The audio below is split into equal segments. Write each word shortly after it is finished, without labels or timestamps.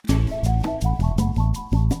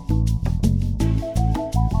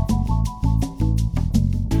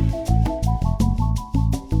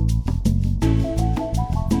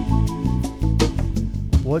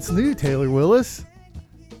What's new, Taylor Willis?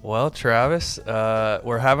 Well, Travis,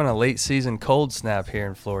 we're having a late season cold snap here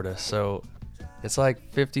in Florida, so it's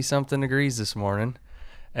like 50-something degrees this morning,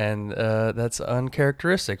 and that's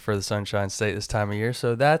uncharacteristic for the Sunshine State this time of year,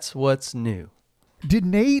 so that's what's new. Did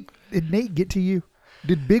Nate get to you?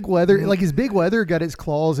 Did Big Weather, like, his Big Weather got its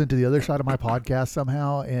claws into the other side of my podcast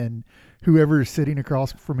somehow, and whoever is sitting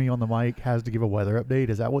across from me on the mic has to give a weather update?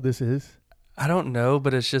 Is that what this is? I don't know,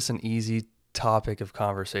 but it's just an easy topic of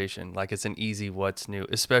conversation. Like, it's an easy what's new,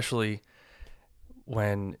 especially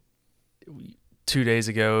when 2 days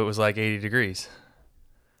ago it was like 80 degrees.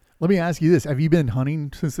 Let me ask you this. Have you been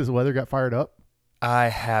hunting since this weather got fired up? I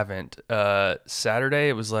haven't. Saturday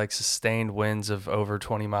it was like sustained winds of over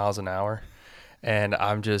 20 miles an hour, and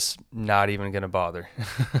I'm just not even going to bother.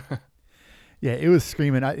 Yeah, it was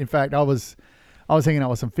screaming. In fact, I was hanging out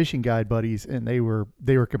with some fishing guide buddies, and they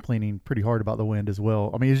were complaining pretty hard about the wind as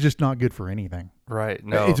well. I mean, it's just not good for anything. Right.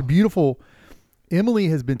 No. It's beautiful. Emily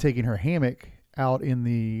has been taking her hammock out in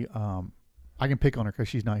the I can pick on her because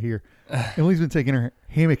she's not here. Emily's been taking her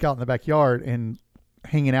hammock out in the backyard and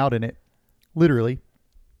hanging out in it, literally.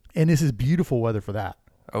 And this is beautiful weather for that.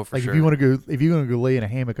 Oh, for like sure. if you want to go lay in a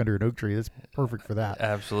hammock under an oak tree, that's perfect for that.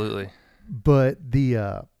 Absolutely. But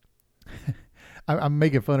the I'm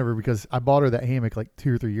making fun of her because I bought her that hammock like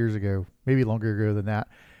 2 or 3 years ago, maybe longer ago than that,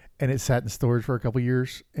 and it sat in storage for a couple of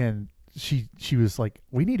years. And she was like,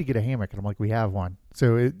 "We need to get a hammock," and I'm like, "We have one."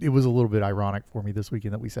 So it was a little bit ironic for me this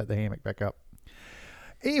weekend that we set the hammock back up.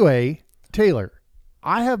 Anyway, Taylor,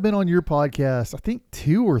 I have been on your podcast, I think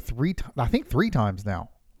 2 or 3 times. I think 3 times now.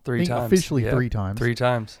 Three times. Officially, yeah. 3 times. 3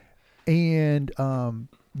 times. And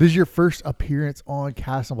this is your first appearance on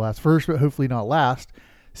Cast and Blast. First, but hopefully not last.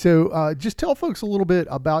 So just tell folks a little bit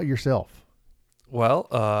about yourself. Well,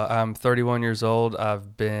 I'm 31 years old.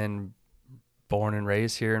 I've been born and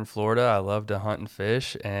raised here in Florida. I love to hunt and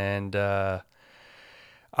fish, and I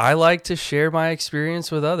like to share my experience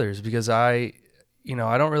with others because I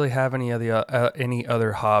don't really have any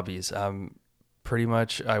other hobbies.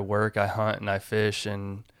 I work, I hunt, and I fish,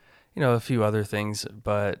 and a few other things.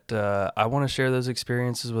 But I want to share those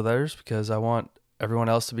experiences with others because I want everyone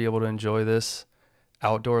else to be able to enjoy this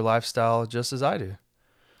outdoor lifestyle just as I do.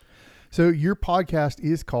 So your podcast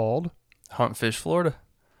is called Hunt and Fish Florida.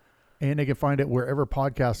 And they can find it wherever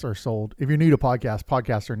podcasts are sold. If you're new to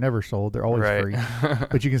podcasts are never sold. They're always right. free.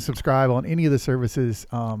 But you can subscribe on any of the services.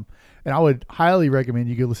 And I would highly recommend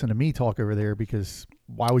you go listen to me talk over there, because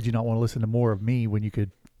why would you not want to listen to more of me when you could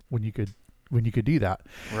do that?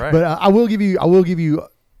 Right. But I will give you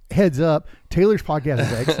heads up. Taylor's podcast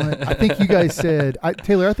is excellent. I think you guys said,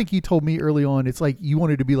 Taylor, I think you told me early on, it's like you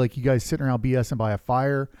wanted to be like you guys sitting around BSing by a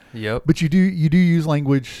fire. Yep. But you do use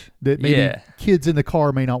language that maybe kids in the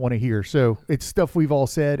car may not want to hear. So it's stuff we've all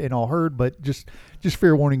said and all heard, but just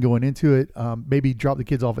fair warning going into it. Maybe drop the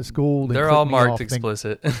kids off at school. They're all marked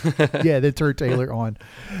explicit. Yeah, then turn Taylor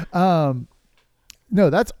on. No,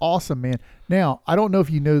 that's awesome, man. Now, I don't know if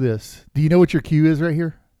you know this. Do you know what your cue is right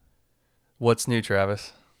here? What's new,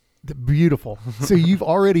 Travis? Beautiful. So you've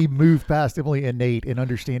already moved past Emily and Nate in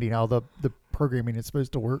understanding how the programming is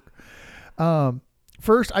supposed to work.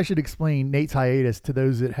 First, I should explain Nate's hiatus to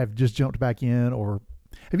those that have just jumped back in. Or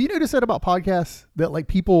have you noticed that about podcasts, that like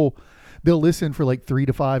people, they'll listen for like 3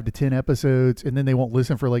 to 5 to 10 episodes, and then they won't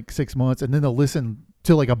listen for like 6 months, and then they'll listen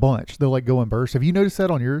to like a bunch. They'll like go in bursts. Have you noticed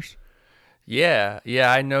that on yours? Yeah.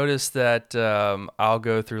 I noticed that I'll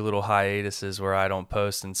go through little hiatuses where I don't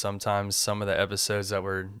post, and sometimes some of the episodes that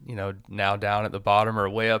were, now down at the bottom are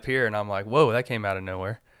way up here, and I'm like, whoa, that came out of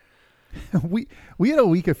nowhere. We had a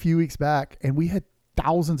week a few weeks back, and we had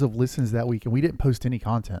thousands of listens that week, and we didn't post any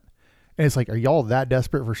content. And it's like, are y'all that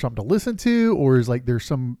desperate for something to listen to? Or is like there's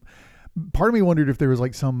some part of me wondered if there was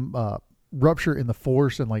like some rupture in the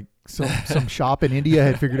force, and like some shop in India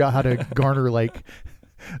had figured out how to garner like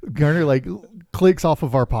clicks off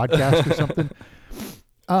of our podcast or something.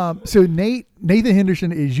 So Nathan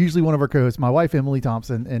Henderson is usually one of our co-hosts. My wife, Emily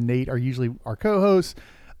Thompson, and Nate are usually our co-hosts.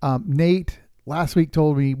 Nate last week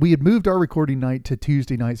told me we had moved our recording night to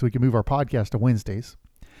Tuesday night so we could move our podcast to Wednesdays.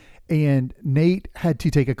 And Nate had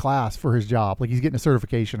to take a class for his job. Like he's getting a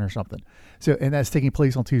certification or something. So, and that's taking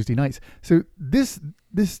place on Tuesday nights. So this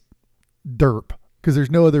derp, because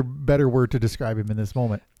there's no other better word to describe him in this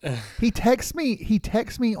moment. He texts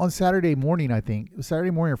me on Saturday morning, I think. It was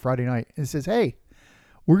Saturday morning or Friday night, and says, "Hey,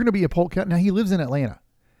 we're going to be at Polk County." Now, he lives in Atlanta.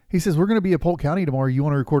 He says, "We're going to be at Polk County tomorrow. You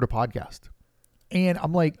want to record a podcast?" And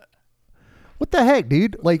I'm like, what the heck,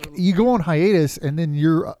 dude? Like, you go on hiatus, and then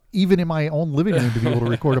you're even in my own living room to be able to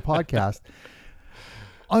record a podcast.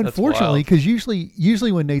 Unfortunately, because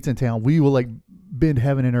usually when Nate's in town, we will like bend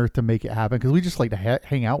heaven and earth to make it happen because we just like to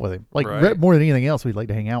hang out with him. Like Right. more than anything else, we'd like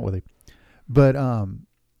to hang out with him. But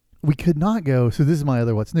we could not go. So this is my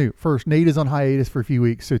other what's new. First, Nate is on hiatus for a few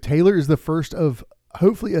weeks. So Taylor is the first of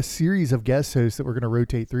hopefully a series of guest hosts that we're going to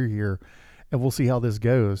rotate through here, and we'll see how this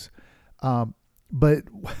goes. But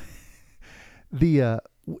the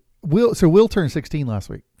Will turned 16 last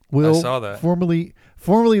week. Will, I saw that. formerly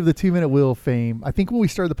of the 2 Minute Will fame. I think when we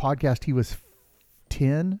started the podcast, he was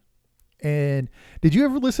 10. And did you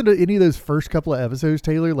ever listen to any of those first couple of episodes,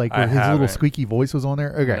 Taylor? Like where his little squeaky voice was on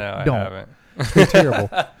there? Okay, No, don't. I haven't. They're terrible.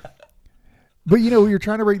 But we were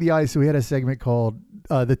trying to break the ice, so we had a segment called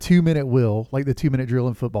the 2 Minute Will, like the 2 minute drill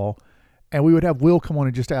in football. And we would have Will come on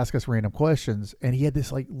and just ask us random questions. And he had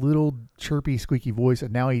this like little chirpy, squeaky voice.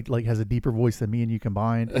 And now he like has a deeper voice than me and you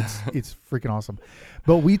combined. It's freaking awesome.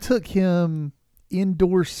 But we took him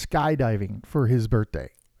indoor skydiving for his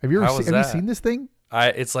birthday. Have you seen this thing?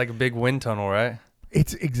 It's like a big wind tunnel, right?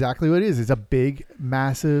 It's exactly what it is. It's a big,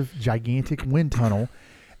 massive, gigantic wind tunnel.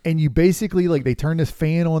 And you basically like they turn this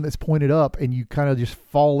fan on that's pointed up and you kind of just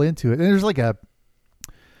fall into it. And there's like a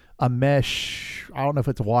mesh, I don't know if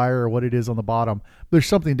it's a wire or what it is on the bottom. There's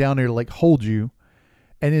something down there to like hold you.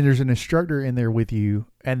 And then there's an instructor in there with you.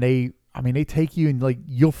 And they take you and like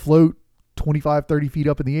you'll float 25, 30 feet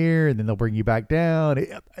up in the air and then they'll bring you back down.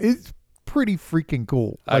 It's pretty freaking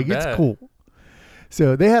cool. Like it's cool.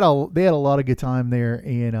 So they had a lot of good time there,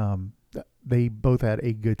 and they both had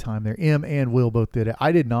a good time there. Em and Will both did it.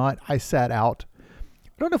 I did not. I sat out.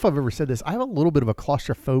 I don't know if I've ever said this. I have a little bit of a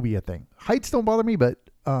claustrophobia thing. Heights don't bother me, but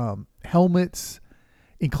helmets,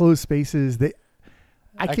 enclosed spaces,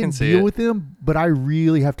 I can deal with them, but I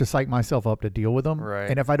really have to psych myself up to deal with them. Right.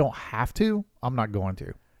 And if I don't have to, I'm not going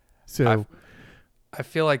to. So I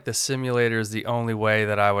feel like the simulator is the only way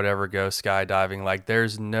that I would ever go skydiving. Like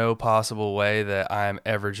there's no possible way that I'm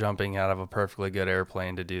ever jumping out of a perfectly good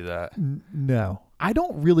airplane to do that. No, I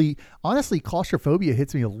don't really. Honestly, claustrophobia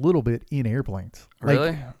hits me a little bit in airplanes.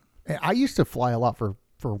 Really? I used to fly a lot for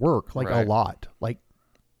work, like a lot, like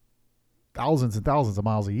thousands and thousands of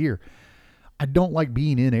miles a year. I don't like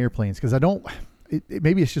being in airplanes because I don't.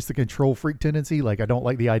 Maybe it's just the control freak tendency. Like I don't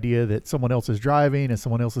like the idea that someone else is driving and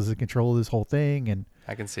someone else is in control of this whole thing. And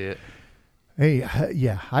I can see it. Hey,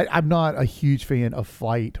 yeah, I'm not a huge fan of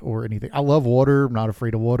flight or anything. I love water. I'm not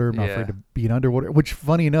afraid of water. I'm not afraid of being underwater, which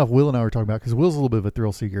funny enough, Will and I were talking about because Will's a little bit of a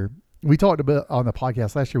thrill seeker. We talked about on the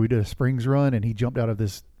podcast last year, we did a springs run and he jumped out of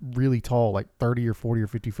this really tall, like 30 or 40 or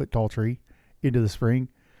 50 foot tall tree into the spring.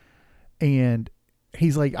 And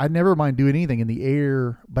he's like, I never mind doing anything in the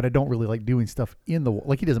air, but I don't really like doing stuff in the water.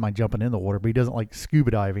 Like he doesn't mind jumping in the water, but he doesn't like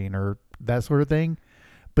scuba diving or that sort of thing.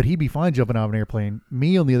 But he'd be fine jumping out of an airplane.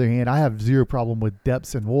 Me, on the other hand, I have zero problem with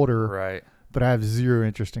depths and water. Right. But I have zero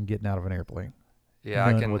interest in getting out of an airplane. Yeah,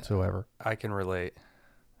 None whatsoever. I can relate.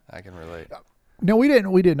 No,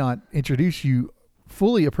 we did not introduce you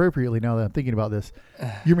fully appropriately now that I'm thinking about this.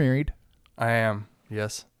 You're married. I am.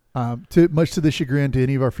 Yes. Much to the chagrin to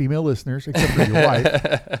any of our female listeners, except for your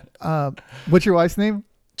wife. What's your wife's name?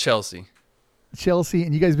 Chelsea.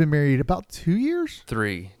 And you guys been married about 2 years?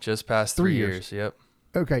 3. Just past 3 years. Yep.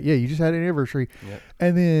 Okay. Yeah. You just had an anniversary. Yep.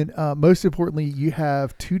 And then most importantly, you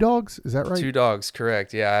have 2 dogs. Is that right? 2 dogs.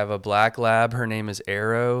 Correct. Yeah. I have a black lab. Her name is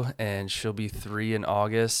Arrow and she'll be 3 in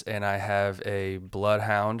August. And I have a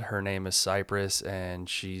bloodhound. Her name is Cypress and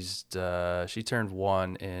she turned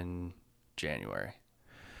 1 in January.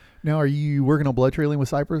 Now, are you working on blood trailing with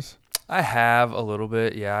Cypress? I have a little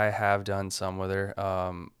bit. Yeah, I have done some with her.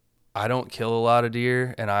 I don't kill a lot of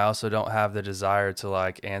deer, and I also don't have the desire to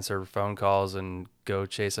like answer phone calls and go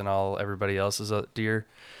chasing everybody else's deer.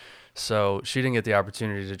 So she didn't get the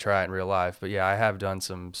opportunity to try it in real life. But yeah, I have done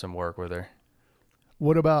some work with her.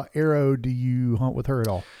 What about Arrow? Do you hunt with her at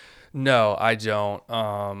all? No, I don't.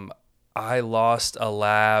 I lost a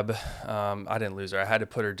lab. I didn't lose her. I had to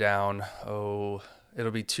put her down. It'll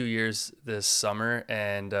be 2 years this summer,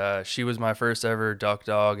 and she was my first ever duck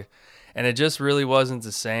dog, and it just really wasn't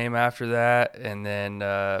the same after that. And then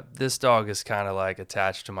this dog is kind of like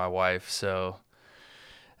attached to my wife, so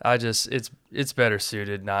it's better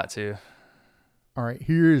suited not to. All right,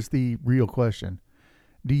 here's the real question.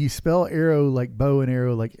 Do you spell Arrow like bow and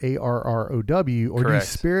arrow, like ARROW, or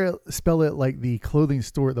Correct. do you spell it like the clothing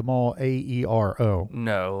store at the mall, AERO?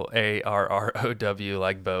 No, ARROW,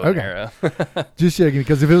 like bow and arrow. Just checking,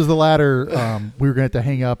 because if it was the latter, we were going to have to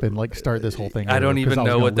hang up and like start this whole thing over. I don't even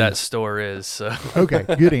know what that store is. So. Okay,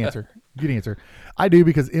 good answer. I do,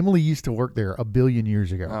 because Emily used to work there a billion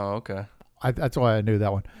years ago. Oh, okay. That's why I knew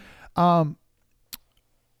that one.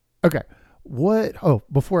 Okay.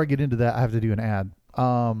 Before I get into that, I have to do an ad.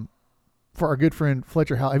 For our good friend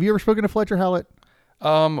Fletcher Hallett. Have you ever spoken to Fletcher Hallett?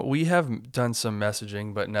 We have done some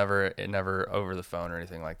messaging, but never over the phone or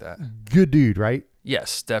anything like that. Good dude, right?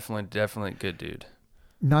 Yes, definitely good dude.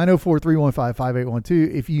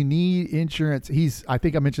 904-315-5812. If you need insurance, I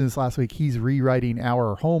think I mentioned this last week, he's rewriting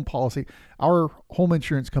our home policy. Our home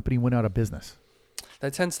insurance company went out of business.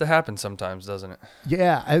 That tends to happen sometimes, doesn't it?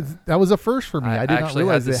 Yeah, that was a first for me. I did not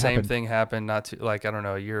realize had the it same happened. thing happen I don't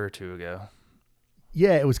know, a year or two ago.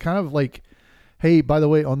 Yeah, it was kind of like, hey, by the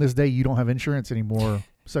way, on this day you don't have insurance anymore.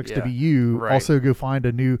 Sucks to Yeah, be you. right. Also go find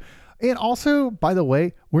a new. And also, by the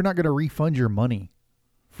way, we're not going to refund your money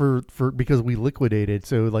for because we liquidated.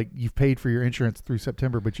 So like you've paid for your insurance through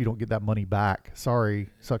September, but you don't get that money back. Sorry,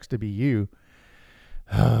 sucks to be you.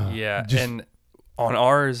 Yeah, and on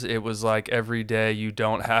ours, it was like every day you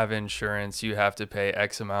don't have insurance, you have to pay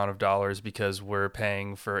X amount of dollars because we're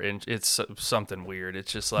paying for it's something weird.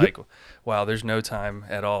 It's just like, wow, there's no time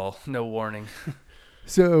at all, no warning.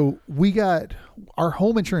 So we got our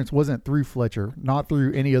home insurance wasn't through Fletcher, not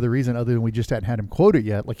through any other reason other than we just hadn't had him quote it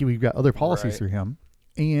yet. Like we've got other policies through him.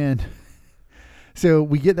 And so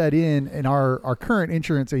we get that in, and our current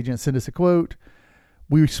insurance agent sent us a quote.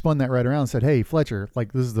 We spun that right around and said, hey, Fletcher,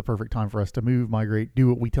 like this is the perfect time for us to move, migrate, do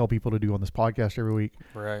what we tell people to do on this podcast every week.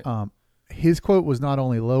 Right. His quote was not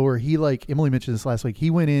only lower, he like Emily mentioned this last week, he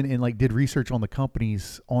went in and like did research on the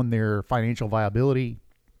companies, on their financial viability,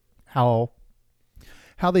 how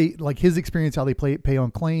they like his experience, how they pay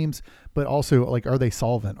on claims, but also like, are they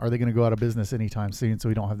solvent? Are they going to go out of business anytime soon? So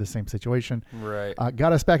we don't have the same situation. Right.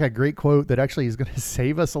 Got us back a great quote that actually is going to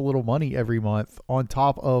save us a little money every month on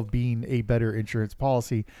top of being a better insurance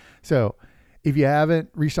policy. So if you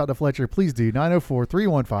haven't reached out to Fletcher, please do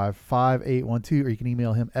 904-315-5812, or you can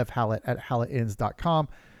email him fhallett@hallettins.com.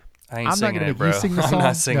 I'm not going to make bro. you sing the song. I'm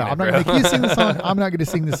not singing I'm not going to make you sing the song. I'm not going to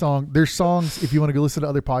sing the song. There's songs. If you want to go listen to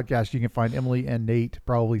other podcasts, you can find Emily and Nate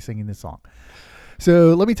probably singing this song.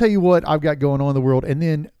 So let me tell you what I've got going on in the world. And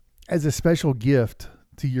then as a special gift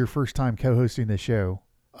to your first time co-hosting this show,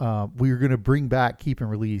 we are going to bring back Keep and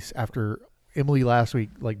Release after Emily last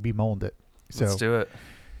week like bemoaned it. So let's do it.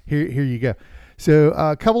 Here you go. So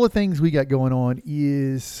a couple of things we got going on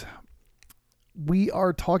is we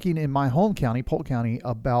are talking in my home county, Polk County,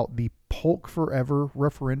 about the Polk Forever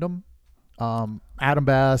referendum. Adam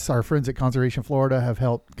Bass, our friends at Conservation Florida, have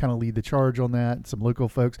helped kind of lead the charge on that. Some local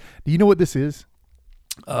folks. Do you know what this is?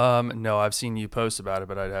 No, I've seen you post about it,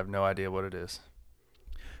 but I have no idea what it is.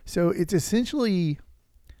 So it's essentially,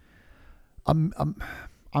 I'm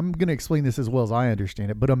going to explain this as well as I understand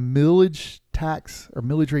it, but a millage tax or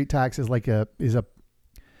millage rate tax is like a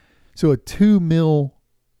 2 mil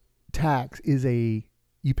tax is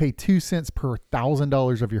you pay 2 cents per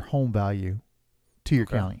 $1,000 of your home value to your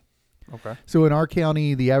county. Okay. So in our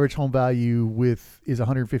county, the average home value is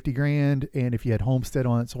 $150,000, and if you had homestead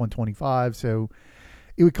on it, it's $125,000. So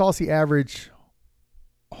it would cost the average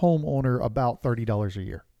homeowner about $30 a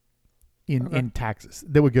year in taxes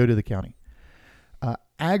that would go to the county.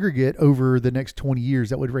 Aggregate over the next 20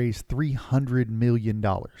 years, that would raise $300 million.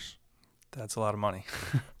 That's a lot of money.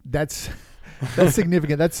 That's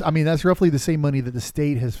significant. That's roughly the same money that the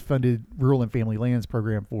state has funded Rural and Family Lands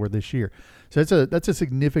program for this year. So that's a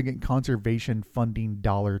significant conservation funding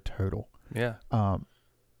dollar total. Yeah.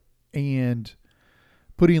 And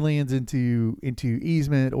putting lands into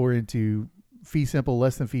easement or into fee simple,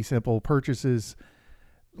 less than fee simple purchases,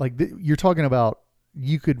 like you're talking about,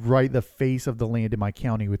 you could write the face of the land in my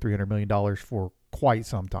county with $300 million for quite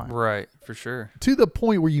some time. Right, for sure. To the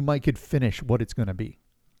point where you might could finish what it's going to be.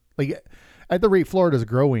 Like at the rate Florida's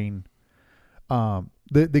growing, the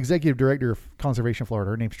executive director of Conservation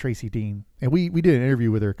Florida, her name's Tracy Dean, and we did an interview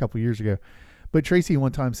with her a couple of years ago. But Tracy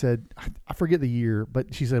one time said, I forget the year,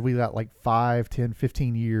 but she said we got like 5, 10,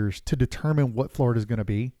 15 years to determine what Florida's going to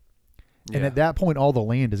be. Yeah. And at that point, all the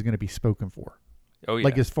land is going to be spoken for. Oh, yeah.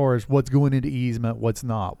 Like as far as what's going into easement, what's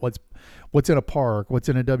not, what's in a park, what's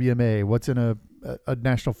in a WMA, what's in a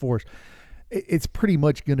national forest. It's pretty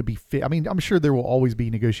much going to be fit. I mean, I'm sure there will always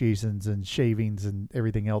be negotiations and shavings and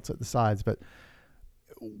everything else at the sides, but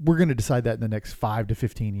we're going to decide that in the next 5 to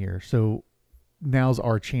 15 years. So now's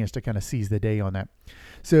our chance to kind of seize the day on that.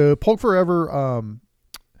 So Polk Forever,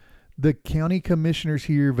 the county commissioners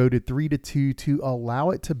here voted 3-2 to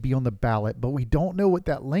allow it to be on the ballot, but we don't know what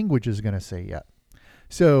that language is going to say yet.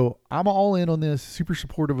 So I'm all in on this, super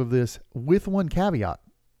supportive of this, with one caveat.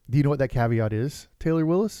 Do you know what that caveat is, Taylor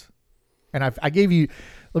Willis? And I gave you,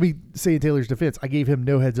 let me say in Taylor's defense, I gave him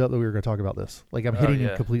no heads up that we were going to talk about this. Like I'm hitting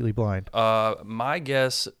him completely blind. My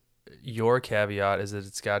guess, your caveat is that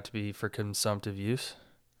it's got to be for consumptive use.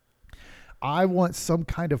 I want some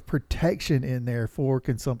kind of protection in there for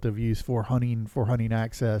consumptive use, for hunting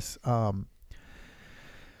access.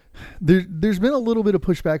 there's been a little bit of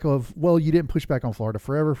pushback of, well, you didn't push back on Florida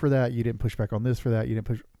forever for that. You didn't push back on this for that. You didn't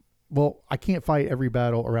push. Well, I can't fight every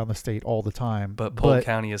battle around the state all the time. But Polk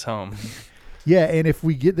County is home. Yeah, and if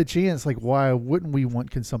we get the chance, like, why wouldn't we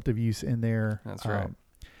want consumptive use in there? That's right.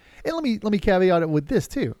 And let me caveat it with this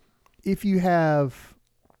too. If you have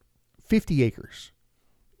 50 acres,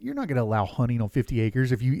 you're not going to allow hunting on 50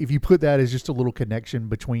 acres. If you put that as just a little connection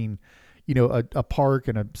between, a park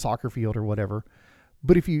and a soccer field or whatever.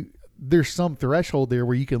 But there's some threshold there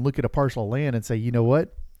where you can look at a parcel of land and say, you know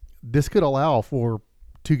what, this could allow for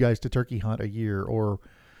 2 guys to turkey hunt a year, or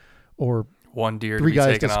 1 deer 3 to be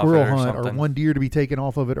guys taken to off squirrel it or hunt, something. or 1 deer to be taken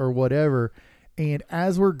off of it, or whatever. And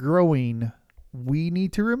as we're growing, we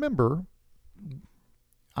need to remember,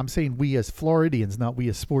 I'm saying we as Floridians, not we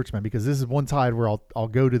as sportsmen, because this is one tide where I'll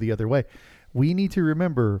go to the other way. We need to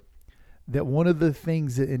remember that one of the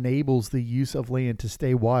things that enables the use of land to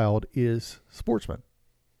stay wild is sportsmen.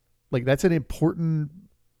 Like, that's an important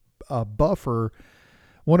buffer.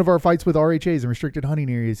 One of our fights with RHAs and restricted hunting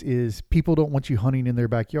areas is people don't want you hunting in their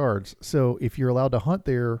backyards. So if you're allowed to hunt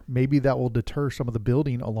there, maybe that will deter some of the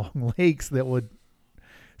building along lakes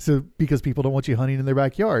because people don't want you hunting in their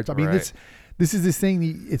backyards. I mean, Right. this is this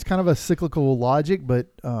thing. It's kind of a cyclical logic, but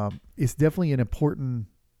it's definitely an important.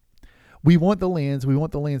 We want the lands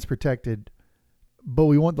protected, but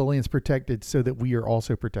we want the lands protected so that we are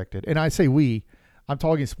also protected. And I say I'm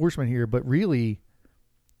talking sportsmen here, but really,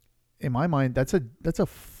 in my mind, that's a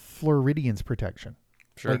Floridians protection.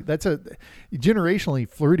 Sure. Like, generationally,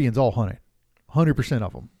 Floridians all hunted, 100%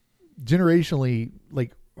 of them. Generationally,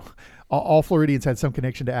 like, all Floridians had some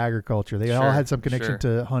connection to agriculture. They all Sure, had some connection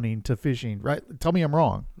sure. to hunting, to fishing, right? Tell me I'm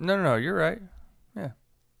wrong. No, you're right. Yeah.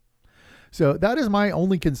 So that is my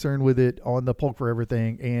only concern with it on the Polk Forever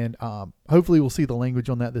thing. And hopefully we'll see the language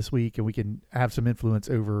on that this week, and we can have some influence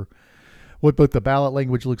over what both the ballot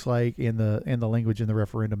language looks like and the language in the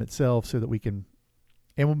referendum itself, so that we can,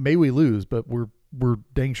 and may we lose, but we're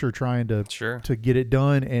dang sure trying to get it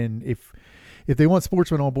done. And if they want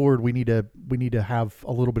sportsmen on board, we need to have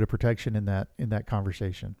a little bit of protection in that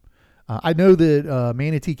conversation. I know that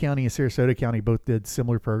Manatee County and Sarasota County both did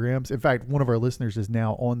similar programs. In fact, one of our listeners is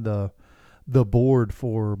now on the board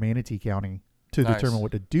for Manatee County to Nice. determine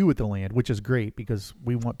what to do with the land, which is great because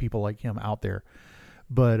we want people like him out there.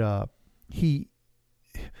 But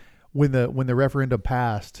when the referendum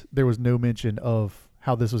passed, there was no mention of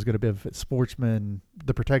how this was going to benefit sportsmen,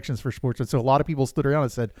 the protections for sportsmen. So a lot of people stood around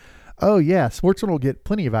and said, oh yeah, sportsmen will get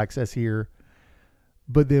plenty of access here.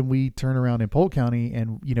 But then we turn around in Polk County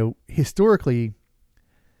and, historically,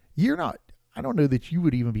 I don't know that you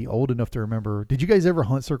would even be old enough to remember. Did you guys ever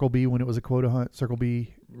hunt Circle B when it was a quota hunt, Circle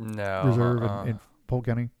B Reserve in Polk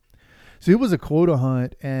County? So it was a quota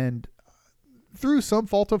hunt, and through some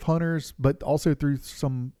fault of hunters, but also through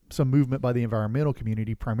some movement by the environmental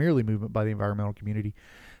community, primarily movement by the environmental community,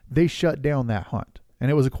 they shut down that hunt.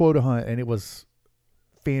 And it was a quota hunt, and it was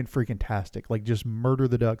fan-freaking-tastic. Like, just murder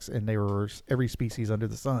the ducks, and they were every species under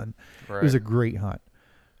the sun. Right. It was a great hunt.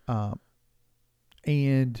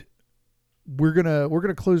 And we're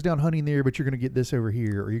gonna close down hunting there, but you're gonna get this over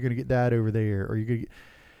here, or you're gonna get that over there, or you're gonna get.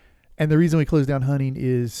 And the reason we close down hunting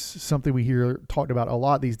is something we hear talked about a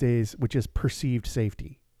lot these days, which is perceived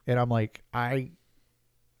safety. And I'm like,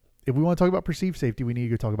 if we want to talk about perceived safety, we need to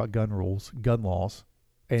go talk about gun rules, gun laws.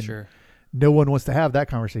 And Sure. no one wants to have that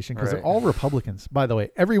conversation because Right. they're all Republicans. By the way,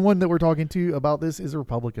 everyone that we're talking to about this is a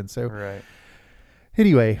Republican. So Right.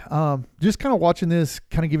 anyway, just kind of watching this,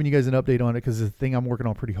 kind of giving you guys an update on it because it's a thing I'm working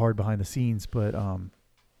on pretty hard behind the scenes. But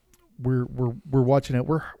we're watching it.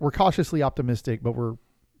 We're cautiously optimistic, but we're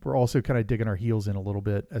also kind of digging our heels in a little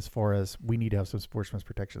bit as far as we need to have some sportsman's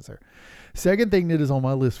protections there. Second thing that is on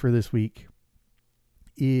my list for this week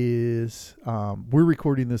is we're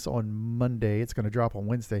recording this on Monday. It's going to drop on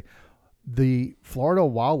Wednesday. The Florida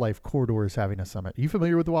Wildlife Corridor is having a summit. Are you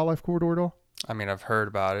familiar with the Wildlife Corridor at all? I mean, I've heard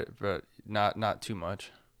about it, but not too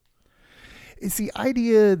much. It's the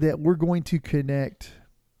idea that we're going to connect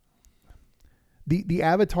the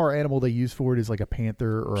avatar animal they use for it is like a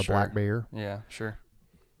panther or a Sure. black bear. Yeah, sure.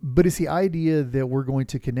 But it's the idea that we're going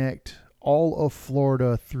to connect all of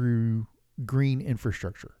Florida through green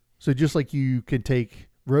infrastructure. So just like you can take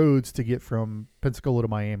roads to get from Pensacola to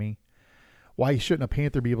Miami, why shouldn't a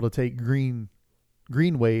panther be able to take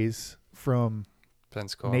greenways from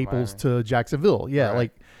Pensacola, Naples Miami. to Jacksonville? Yeah,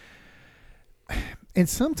 Right. like. And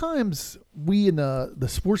sometimes we in the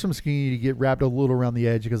sportsman's community get wrapped a little around the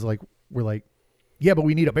edge because we're like, yeah, but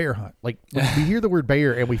we need a bear hunt. Like we hear the word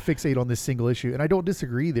bear and we fixate on this single issue. And I don't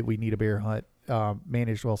disagree that we need a bear hunt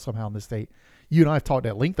managed well somehow in the state. You and I have talked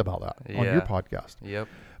at length about that on your Yeah. podcast. Yep.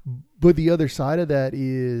 But the other side of that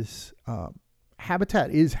is habitat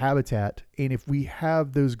is habitat. And if we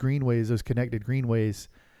have those greenways, those connected greenways,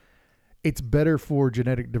 it's better for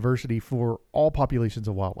genetic diversity for all populations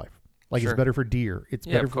of wildlife. Like Sure. it's better for deer. It's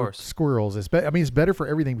Yeah, better of for course. squirrels. It's better for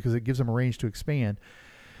everything because it gives them a range to expand.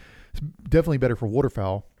 It's definitely better for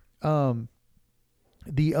waterfowl.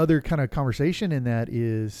 The other kind of conversation in that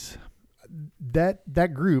is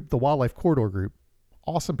that group, the Wildlife Corridor group,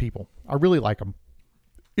 awesome people. I really like them.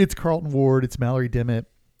 It's Carlton Ward. It's Mallory Dimmitt.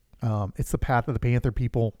 It's the Path of the Panther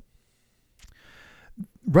people.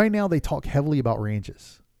 Right now, they talk heavily about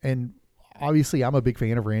ranches, and obviously, I'm a big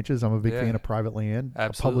fan of ranches. I'm a big Yeah. fan of private land,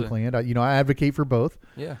 Absolutely. public land. I advocate for both.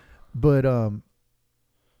 Yeah. But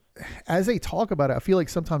as they talk about it, I feel like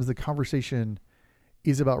sometimes the conversation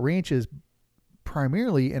is about ranches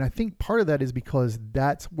primarily, and I think part of that is because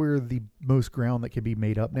that's where the most ground that can be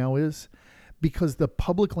made up now is, because the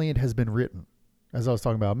public land has been written, as I was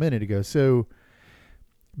talking about a minute ago. So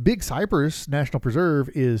Big Cypress National Preserve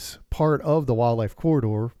is part of the Wildlife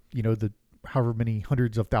Corridor, the however many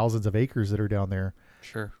hundreds of thousands of acres that are down there.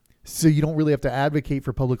 Sure. So you don't really have to advocate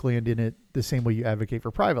for public land in it the same way you advocate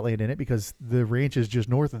for private land in it, because the ranch is just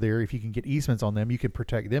north of there. If you can get easements on them, you can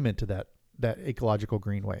protect them into that ecological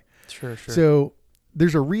greenway. Sure. So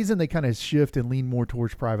there's a reason they kind of shift and lean more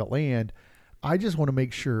towards private land. I just want to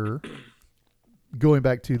make sure, going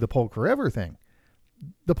back to the Polk Forever thing,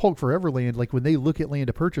 the Polk Forever land, like when they look at land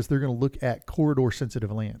to purchase, they're going to look at corridor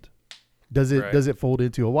sensitive land. Does it fold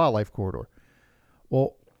into a wildlife corridor?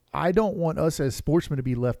 Well, I don't want us as sportsmen to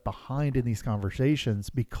be left behind in these conversations,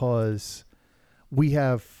 because we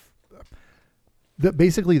have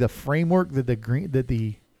basically the framework that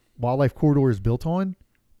the wildlife corridor is built on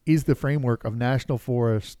is the framework of national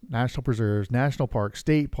forests, national preserves, national parks,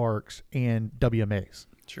 state parks, and WMAs.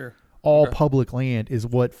 Sure. All Okay. public land is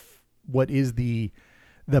what is the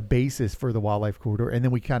basis for the wildlife corridor, and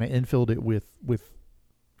then we kind of infilled it with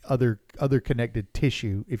other connected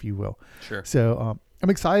tissue, if you will. Sure. So I'm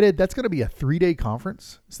excited. That's going to be a 3-day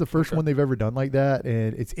conference. It's the first one they've ever done like that,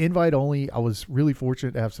 and it's invite only. I was really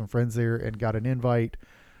fortunate to have some friends there and got an invite.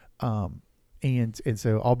 And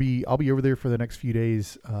so I'll be over there for the next few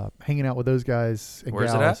days, hanging out with those guys and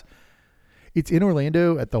Where's it gals. at? It's in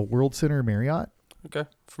Orlando at the World Center Marriott. Okay.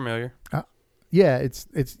 Familiar. Yeah, it's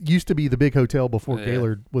used to be the big hotel before Yeah.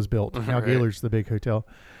 Gaylord was built. Now Right. Gaylord's the big hotel.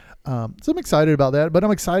 So I'm excited about that, but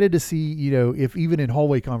I'm excited to see, if even in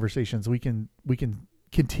hallway conversations we can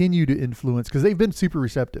continue to influence, because they've been super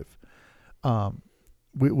receptive.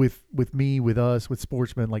 With me, with us, with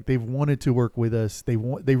sportsmen, like they've wanted to work with us. They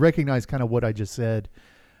recognize kind of what I just said.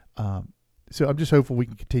 So I'm just hopeful we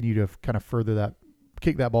can continue to kind of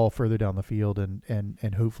kick that ball further down the field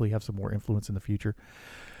and hopefully have some more influence in the future.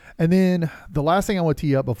 And then the last thing I want to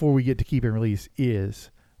tee up before we get to keep and release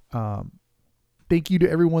is, thank you to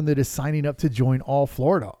everyone that is signing up to join All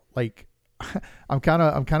Florida. Like, I'm kind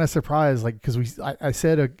of surprised, like, because I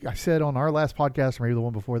said on our last podcast, or maybe the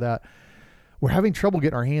one before that, we're having trouble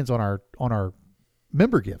getting our hands on our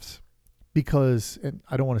member gifts, because, and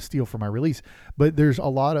I don't want to steal from my release, but there's a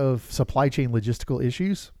lot of supply chain logistical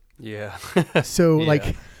issues. Yeah. So Yeah.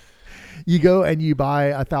 like, you go and you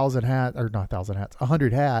buy 100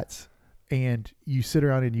 hats, and you sit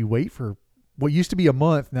around and you wait for what used to be a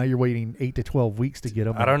month. Now you're waiting 8 to 12 weeks to get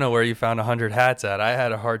them. I don't know where you found 100 hats at. I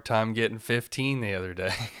had a hard time getting 15 the other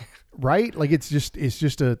day. Right? Like it's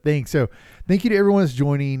just a thing. So thank you to everyone that's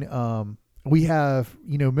joining. We have,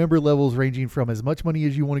 member levels ranging from as much money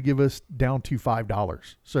as you want to give us down to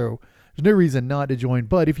 $5. So there's no reason not to join.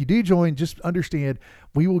 But if you do join, just understand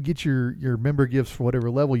we will get your member gifts for whatever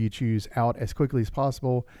level you choose out as quickly as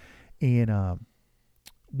possible. And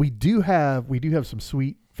we do have some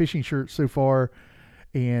sweet fishing shirts so far,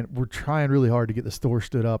 and we're trying really hard to get the store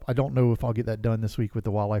stood up. I don't know if I'll get that done this week with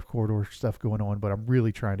the Wildlife Corridor stuff going on, but I'm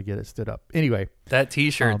really trying to get it stood up. Anyway, That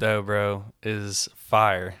T-shirt though, bro, is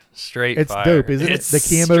fire. Straight it's fire. dope, isn't It's it?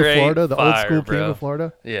 The camo straight Florida, the old fire, school bro. camo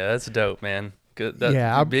Florida. Yeah, that's dope, man. Good.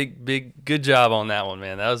 Yeah, big good job on that one,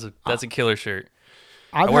 man. That's a killer shirt.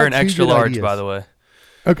 I I've wear had an two extra good large, ideas. by the way.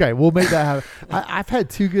 Okay, we'll make that happen. I've had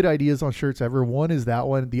 2 good ideas on shirts ever. One is that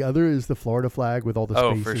one. The other is the Florida flag with all the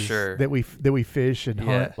Oh, spaces for sure. that we fish and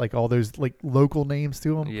hunt, like all those like local names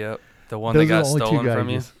to them. Yep. The one Those that are got the only 2 stolen good from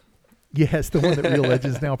ideas. Yes, the one that Real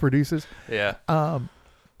Legends now produces. you. Yeah. All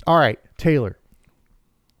right, Taylor.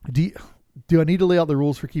 Do I need to lay out the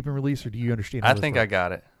rules for keep and release, or do you understand? I think I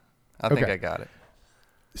got it. Okay. I got it.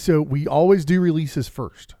 So we always do releases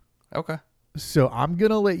first. Okay. So I'm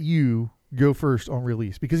gonna let you go first on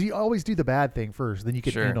release, because you always do the bad thing first, then you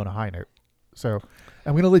can Sure. end on a high note. So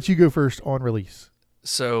I'm gonna let you go first on release.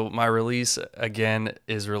 So my release again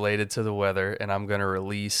is related to the weather, and I'm going to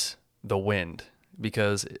release the wind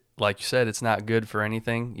because, like you said, it's not good for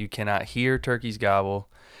anything. You cannot hear turkeys gobble.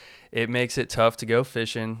 It makes it tough to go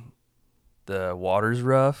fishing. The water's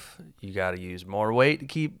rough. You got to use more weight to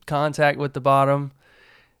keep contact with the bottom.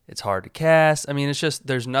 It's hard to cast. I mean, it's just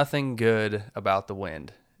there's nothing good about the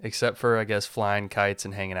wind except for, I guess, flying kites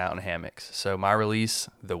and hanging out in hammocks. So my release,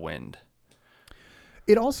 the wind.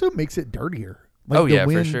 It also makes it dirtier. Like Oh, the yeah, for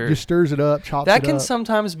wind sure. just stirs it up, chops That it can up.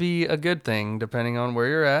 sometimes be a good thing depending on where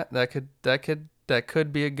you're at. That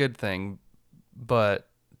could be a good thing, but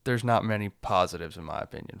there's not many positives in my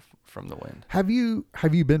opinion from the wind. Have you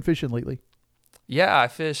been fishing lately? Yeah, I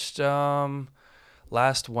fished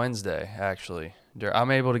last Wednesday actually.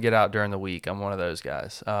 I'm able to get out during the week. I'm one of those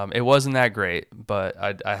guys. It wasn't that great, but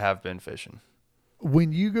I have been fishing.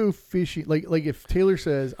 When you go fishing, like if Taylor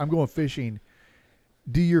says I'm going fishing,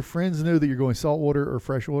 do your friends know that you're going saltwater or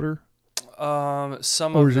freshwater?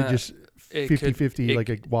 Some Or of is it them, just it could- 50-50, it- like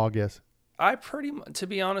a wild guess? to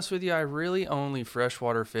be honest with you, I really only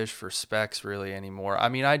freshwater fish for specs really anymore. I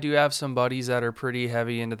mean, I do have some buddies that are pretty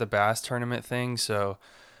heavy into the bass tournament thing, so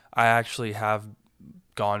I actually have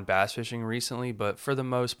gone bass fishing recently, but for the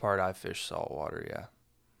most part, I fish saltwater, yeah.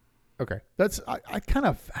 Okay. I kind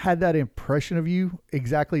of had that impression of you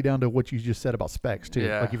exactly down to what you just said about specs too.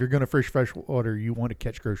 Yeah. Like if you're going to fish freshwater, you want to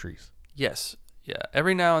catch groceries. Yes. Yeah.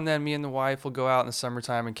 Every now and then, me and the wife will go out in the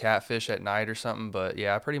summertime and catfish at night or something, but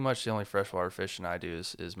yeah, pretty much the only freshwater fishing I do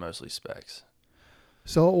is mostly specs.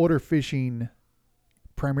 Saltwater fishing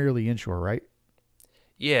primarily inshore, right?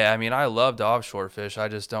 Yeah, I mean, I love to offshore fish. I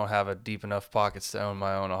just don't have a deep enough pockets to own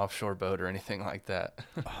my own offshore boat or anything like that.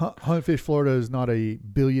 Hunt Fish Florida is not a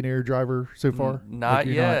billionaire driver so far. Not Like,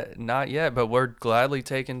 you're yet. Not yet, but we're gladly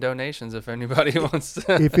taking donations if anybody wants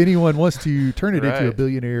to. If anyone wants to turn it into a Right.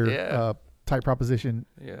 billionaire Yeah. type proposition,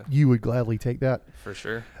 Yeah, you would gladly take that. for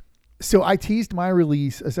sure. So I teased my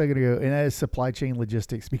release a second ago, and that is supply chain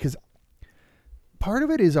logistics, because part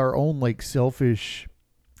of it is our own like selfish.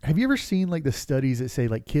 Have you ever seen like the studies that say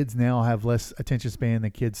like kids now have less attention span than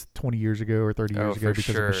kids 20 years ago or 30 years ago for because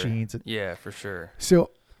sure. of machines? Yeah, for sure. So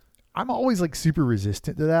I'm always like super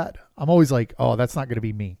resistant to that. I'm always like, oh, that's not going to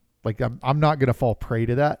be me. Like I'm not going to fall prey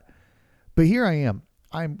to that. But here I am.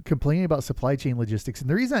 I'm complaining about supply chain logistics. And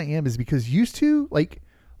the reason I am is because used to like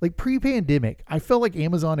pre-pandemic, I felt like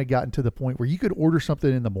Amazon had gotten to the point where you could order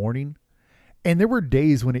something in the morning and there were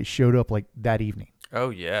days when it showed up like that evening. Oh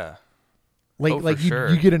yeah. Like, Oh, for like sure.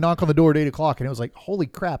 you get a knock on the door at 8:00 and it was like, holy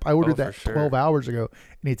crap, I ordered Oh, for that sure. 12 hours ago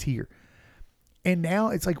and it's here. And now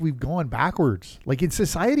it's like we've gone backwards. Like in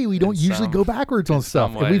society, we don't usually some- go backwards on in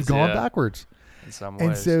stuff, some and we've ways, gone yeah. backwards. In some And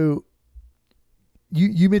ways. so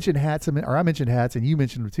you mentioned hats, or I mentioned hats, and you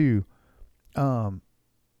mentioned them too.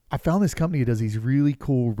 I found this company that does these really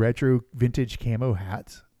cool retro vintage camo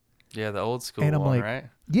hats. Yeah, the old school And I'm one, like, right?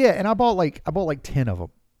 Yeah, and I bought like 10 of them.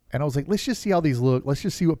 And I was like, let's just see how these look. Let's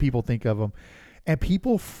just see what people think of them. And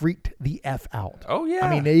people freaked the F out. Oh yeah.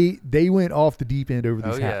 I mean, they went off the deep end over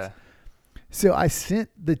these oh hats. yeah. So I sent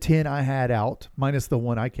the 10 I had out, minus the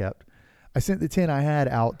one I kept. I sent the 10 I had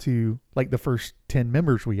out to like the first 10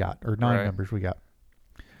 members we got, or 9 Right. members we got.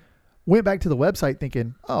 Went back to the website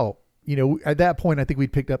thinking, oh, you know, at that point, I think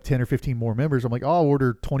we'd picked up 10 or 15 more members. I'm like, oh, I'll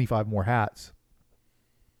order 25 more hats.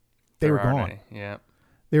 They There were aren't gone. any. Yeah.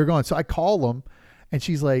 They were gone. So I call them and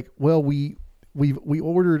she's like, well, we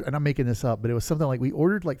ordered, and I'm making this up, but it was something like we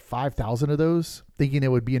ordered like 5,000 of those thinking it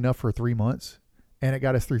would be enough for 3 months. And it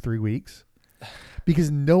got us through 3 weeks because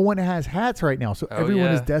no one has hats right now. So Oh, everyone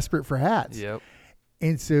yeah. is desperate for hats. Yep.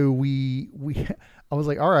 And so I was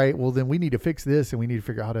like, all right, well then we need to fix this and we need to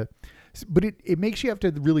figure out how to, but it makes you have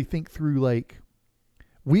to really think through, like,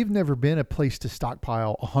 we've never been a place to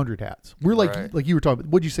stockpile 100 hats. We're like, Right. like you were talking,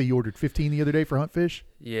 what'd you say? You ordered 15 the other day for Hunt Fish?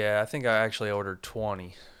 Yeah, I think I actually ordered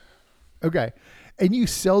 20. Okay. And you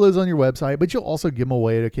sell those on your website, but you'll also give them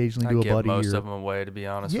away occasionally I to a give buddy. most or, of them away, to be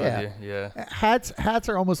honest Yeah. with you. Yeah. Hats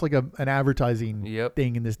are almost like an advertising Yep.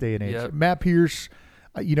 thing in this day and age. Yep. Matt Pierce,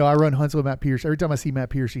 you know, I run hunts with Matt Pierce. Every time I see Matt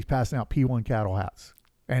Pierce, he's passing out P1 cattle hats.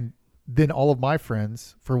 And then all of my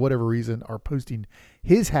friends, for whatever reason, are posting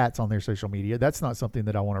his hats on their social media. That's not something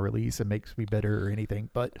that I want to release and makes me better or anything.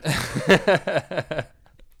 But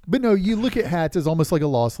but no, you look at hats as almost like a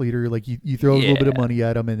loss leader. Like you throw a little bit of Yeah. money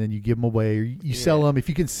at them and then you give them away, or you sell Yeah. them. If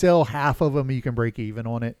you can sell half of them, you can break even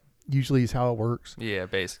on it. Usually is how it works. Yeah,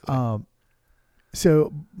 basically.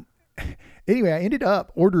 So anyway, I ended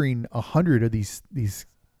up ordering 100 of these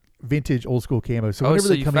vintage old school camos. So Oh, whenever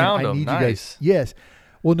so they you come found in, I them. need you Nice. guys. Yes.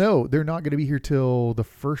 Well, no, they're not going to be here till the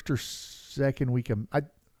first or second week of. I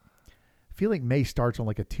feel like May starts on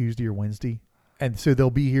like a Tuesday or Wednesday, And so they'll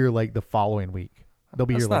be here like the following week. They'll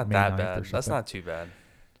be That's here like not May that 9th or bad. something. That's not too bad.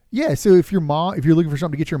 Yeah, so if you're looking for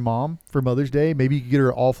something to get your mom for Mother's Day, maybe you can get her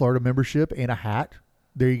an All Florida membership and a hat.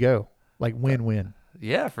 There you go. Like win-win.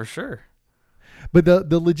 Yeah, for sure. But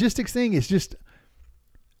the logistics thing is just,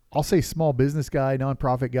 I'll say small business guy,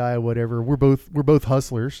 nonprofit guy, whatever. We're both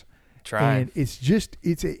hustlers. Trying. And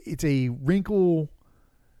it's a wrinkle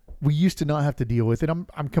we used to not have to deal with. And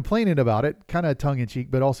I'm complaining about it, kind of tongue in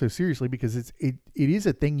cheek, but also seriously, because it is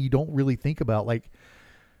a thing you don't really think about. Like,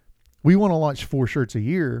 we want to launch 4 shirts a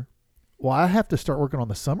year. Well, I have to start working on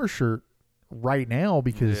the summer shirt right now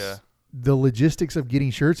because the logistics of getting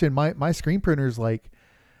shirts, and my screen printer is like,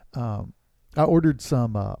 I ordered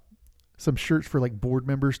some shirts for like board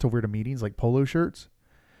members to wear to meetings, like polo shirts.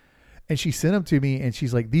 And she sent them to me and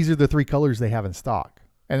she's like, these are the 3 colors they have in stock.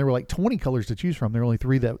 And there were like 20 colors to choose from. There were only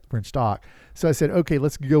 3 that were in stock. So I said, okay,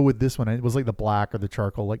 let's go with this one. And it was like the black or the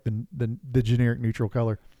charcoal, like the generic neutral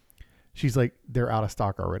color. She's like, they're out of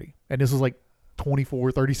stock already. And this was like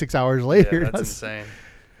 36 hours later. Yeah, that's insane.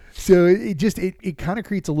 So it kind of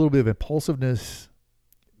creates a little bit of impulsiveness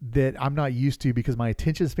that I'm not used to, because my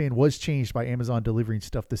attention span was changed by Amazon delivering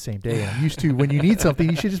stuff the same day. And I'm used to, when you need something,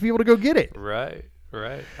 you should just be able to go get it. Right.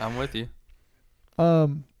 I'm with you.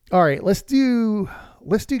 All right, let's do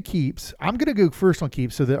keeps. I'm going to go first on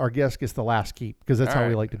keeps so that our guest gets the last keep, because that's how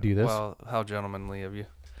we like to do this. Well, how gentlemanly of you.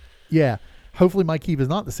 Yeah. Hopefully my keep is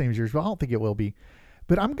not the same as yours, but I don't think it will be.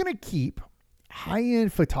 But I'm going to keep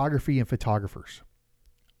high-end photography and photographers.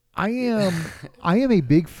 I am a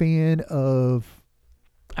big fan of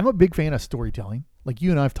storytelling. Like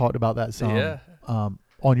you and I have talked about that some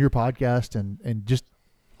on your podcast and just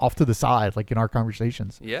off to the side, like in our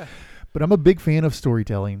conversations. Yeah. But I'm a big fan of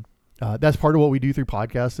storytelling. That's part of what we do through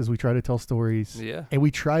podcasts, is we try to tell stories. Yeah. And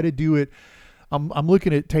we try to do it. I'm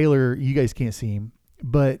looking at Taylor. You guys can't see him,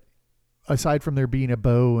 but aside from there being a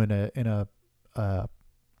bow and a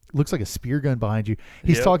looks like a spear gun behind you,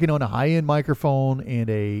 he's talking on a high-end microphone, and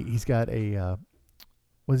he's got a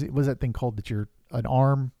what's that thing called that you're an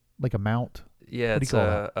arm, like a mount? Yeah, it's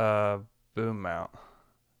a boom mount.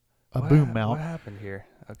 Boom mount. What happened here?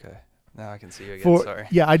 Okay. Now I can see you again. Sorry.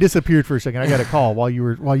 Yeah, I disappeared for a second. I got a call while you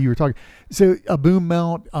were talking. So a boom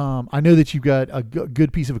mount. I know that you've got a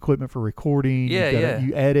good piece of equipment for recording. Yeah,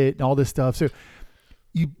 you edit and all this stuff. So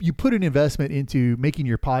you put an investment into making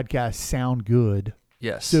your podcast sound good.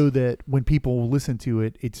 Yes. So that when people listen to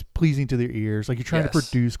it, it's pleasing to their ears. Like, you're trying to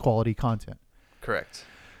produce quality content. Correct.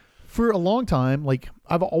 For a long time, like,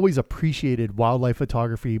 I've always appreciated wildlife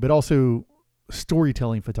photography, but also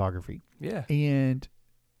storytelling photography. Yeah. And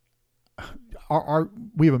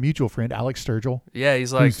we have a mutual friend, Alex Sturgill. Yeah,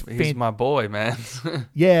 he's my boy, man.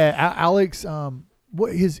 Yeah, Alex.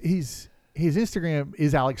 What his Instagram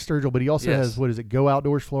is Alex Sturgill, but he also has, what is it? Go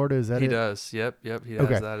Outdoors Florida. Is that he it? Does. Yep. He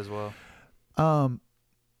has that as well.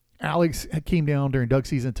 Alex came down during duck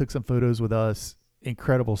season, took some photos with us.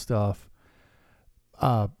 Incredible stuff.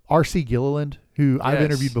 RC Gilliland, who I've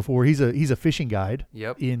interviewed before, he's a fishing guide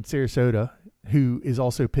in Sarasota, who is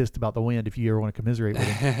also pissed about the wind, if you ever want to commiserate with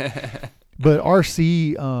him. But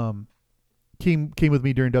RC came with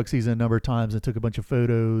me during duck season a number of times and took a bunch of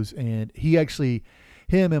photos. And him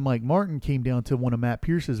and Mike Martin came down to one of Matt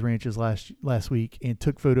Pierce's ranches last week and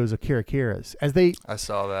took photos of caracaras. I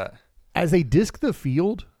saw that. As they disc the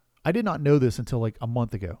field, I did not know this until like a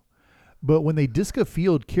month ago. But when they disc a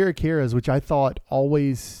field, caracaras, which I thought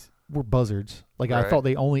always were buzzards, like I thought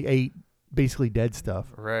they only ate basically dead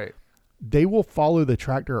stuff. Right. They will follow the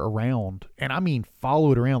tractor around, and I mean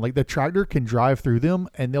follow it around. Like, the tractor can drive through them,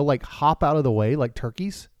 and they'll like hop out of the way like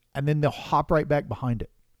turkeys, and then they'll hop right back behind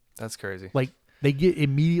it. That's crazy. Like, they get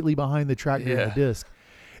immediately behind the tractor in the disc,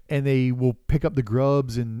 and they will pick up the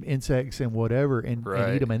grubs and insects and whatever and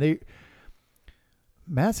eat them. And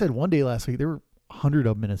Matt said one day last week there were 100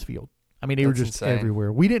 of them in his field. I mean, they were just insane.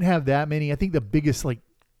 Everywhere. We didn't have that many. I think the biggest like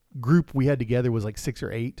group we had together was like 6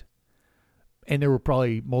 or 8. And there were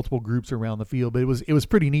probably multiple groups around the field, but it was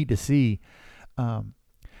pretty neat to see. But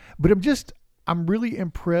I'm really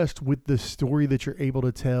impressed with the story that you're able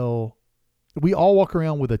to tell. We all walk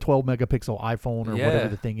around with a 12 megapixel iPhone or whatever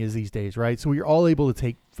the thing is these days, right? So we're all able to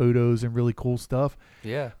take photos and really cool stuff.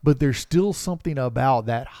 Yeah. But there's still something about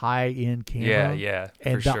that high-end camera. Yeah,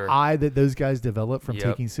 and the eye that those guys develop from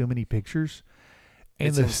taking so many pictures. And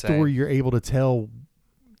it's the story you're able to tell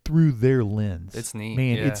through their lens. It's neat.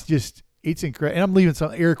 Man, it's incredible. And I'm leaving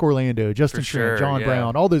Eric Orlando, Justin Trent, John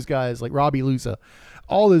Brown, all those guys, like Robbie Lusa.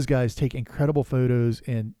 All those guys take incredible photos,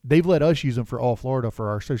 and they've let us use them for All Florida for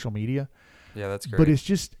our social media. Yeah, that's great. But it's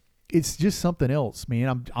just something else,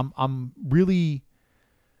 man. I'm really,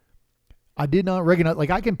 I did not recognize. Like,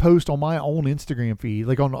 I can post on my own Instagram feed,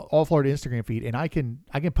 like on All Florida Instagram feed, and I can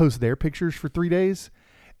post their pictures for 3 days,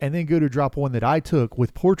 and then go to drop one that I took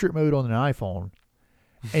with portrait mode on an iPhone,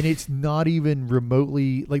 and it's not even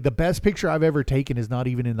remotely like the best picture I've ever taken is not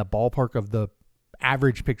even in the ballpark of the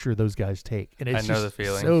average picture those guys take, and it's I know just the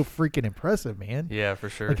feeling. so freaking impressive, man. Yeah, for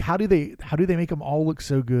sure. Like, how do they make them all look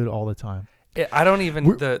so good all the time? I don't even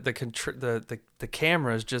the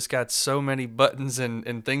cameras just got so many buttons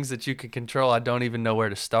and things that you can control. I don't even know where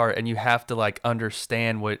to start, and you have to like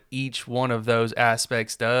understand what each one of those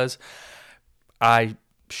aspects does. I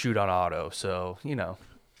shoot on auto, so you know.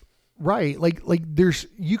 Right, like there's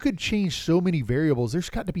you could change so many variables. There's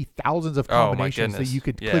got to be thousands of combinations that you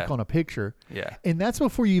could click on a picture. Yeah, and that's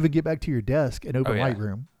before you even get back to your desk and open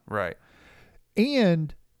Lightroom. Right,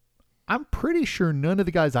 and I'm pretty sure none of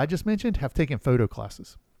the guys I just mentioned have taken photo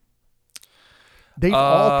classes. They've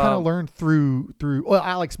all kind of learned through. Well,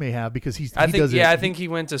 Alex may have because I think he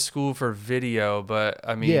went to school for video, but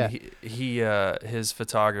I mean, he his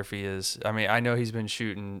photography is. I mean, I know he's been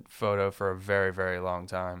shooting photo for a very, very long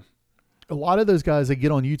time. A lot of those guys, they get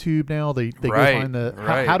on YouTube now. They go find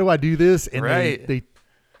how do I do this, and they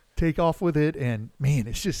take off with it. And man,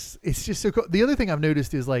 it's just so cool. The other thing I've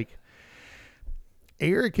noticed is like,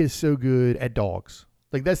 Eric is so good at dogs.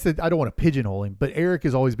 Like I don't want to pigeonhole him, but Eric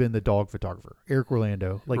has always been the dog photographer. Eric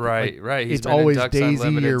Orlando. Right. He's it's always Daisy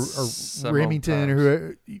or times. Remington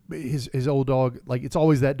or his old dog. Like it's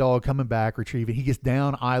always that dog coming back, retrieving. He gets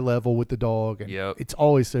down eye level with the dog. And it's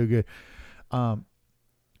always so good.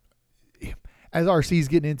 As RC's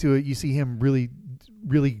getting into it, you see him really,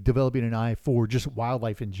 really developing an eye for just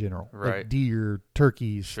wildlife in general. Right. Like deer,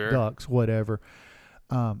 turkeys, ducks, whatever.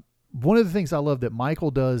 One of the things I love that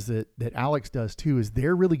Michael does that Alex does too is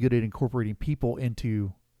they're really good at incorporating people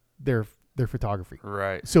into their photography.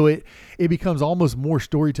 Right. So it becomes almost more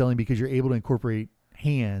storytelling because you're able to incorporate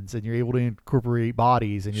hands and you're able to incorporate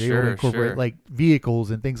bodies and you're able to incorporate like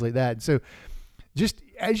vehicles and things like that. And so just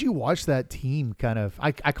as you watch that team kind of,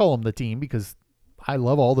 I call them the team because I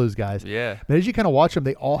love all those guys. Yeah. But as you kind of watch them,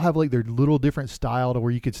 they all have like their little different style to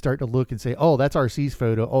where you could start to look and say, oh, that's RC's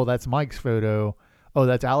photo. Oh, that's Mike's photo. Oh,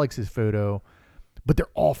 that's Alex's photo. But they're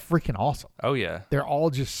all freaking awesome. Oh, yeah. They're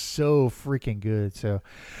all just so freaking good. So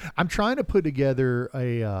I'm trying to put together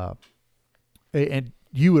and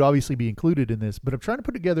you would obviously be included in this, but I'm trying to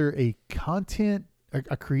put together a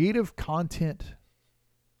creative content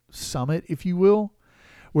summit, if you will,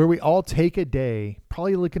 where we all take a day,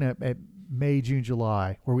 probably looking at May, June,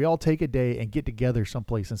 July, where we all take a day and get together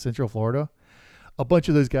someplace in Central Florida, a bunch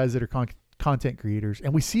of those guys that are content creators,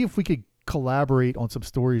 and we see if we could collaborate on some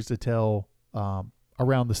stories to tell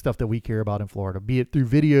around the stuff that we care about in Florida, be it through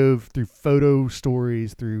video, through photo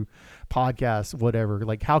stories, through podcasts, whatever.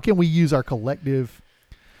 Like, how can we use our collective?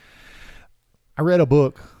 I read a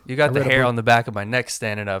book. You got the hair on the back of my neck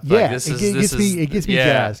standing up. Yeah, like, it gets me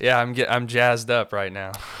jazzed. Yeah, I'm jazzed up right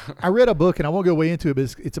now. I read a book, and I won't go way into it,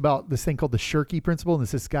 but it's about this thing called the Shirky Principle, and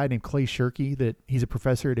it's this guy named Clay Shirky that he's a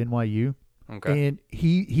professor at NYU. Okay. And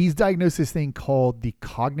he's diagnosed this thing called the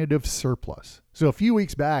cognitive surplus. So a few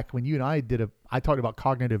weeks back when you and I talked about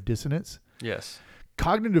cognitive dissonance. Yes.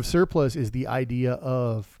 Cognitive surplus is the idea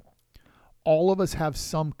of all of us have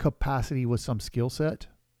some capacity with some skill set.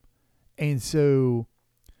 And so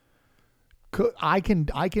I can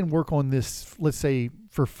work on this, let's say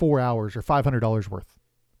for 4 hours or $500 worth.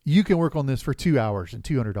 You can work on this for 2 hours and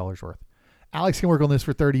 $200 worth. Alex can work on this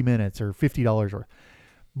for 30 minutes or $50 worth.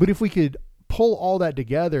 But if we could pull all that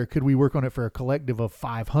together, could we work on it for a collective of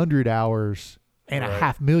 500 hours and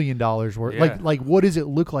 $500,000 worth? Yeah. Like what does it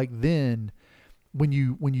look like then when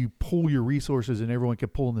you pull your resources and everyone can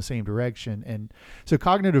pull in the same direction? And so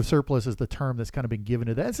cognitive surplus is the term that's kind of been given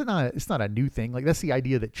to that. It's not a new thing. Like that's the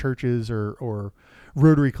idea that churches or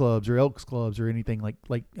Rotary clubs or Elks clubs or anything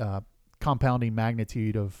like compounding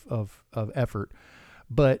magnitude of effort.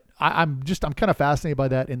 But I'm kind of fascinated by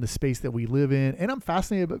that in the space that we live in. And I'm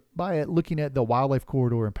fascinated by it looking at the Wildlife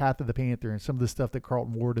Corridor and Path of the Panther and some of the stuff that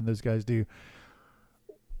Carlton Ward and those guys do.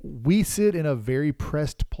 We sit in a very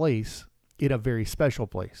pressed place, in a very special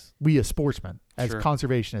place. We as sportsmen, as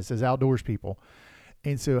conservationists, as outdoors people.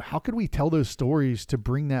 And so how could we tell those stories to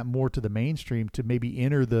bring that more to the mainstream, to maybe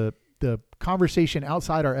enter the conversation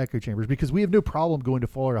outside our echo chambers? Because we have no problem going to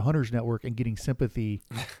Florida Hunters Network and getting sympathy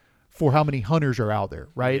for how many hunters are out there,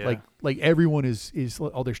 right? Yeah. Like everyone is,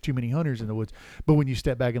 oh, there's too many hunters in the woods. But when you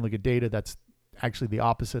step back and look at data, that's actually the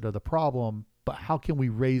opposite of the problem. But how can we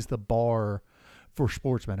raise the bar for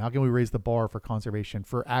sportsmen? How can we raise the bar for conservation,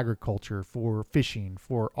 for agriculture, for fishing,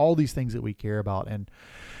 for all these things that we care about? And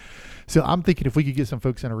so I'm thinking if we could get some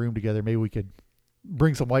folks in a room together, maybe we could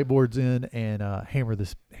bring some whiteboards in and hammer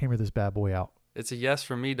this bad boy out. It's a yes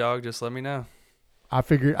from me, dog. Just let me know. I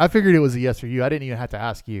figured it was a yes for you. I didn't even have to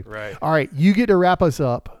ask you. Right. All right, you get to wrap us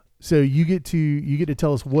up. So you get to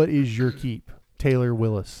tell us what is your keep, Taylor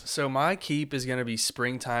Willis. So my keep is going to be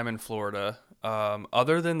springtime in Florida.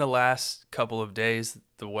 Other than the last couple of days,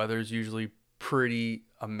 the weather's usually pretty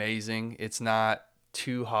amazing. It's not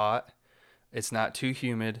too hot. It's not too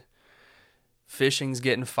humid. Fishing's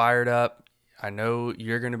getting fired up. I know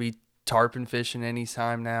you're going to be tarpon fishing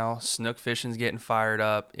anytime now. Snook fishing's getting fired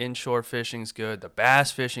up. Inshore fishing's good. The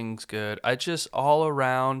bass fishing's good. I just all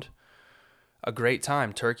around a great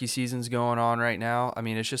time. Turkey season's going on right now. I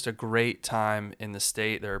mean, it's just a great time in the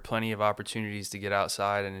state. There are plenty of opportunities to get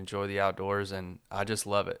outside and enjoy the outdoors, and I just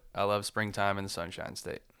love it. I love springtime in the Sunshine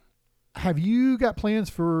State. Have you got plans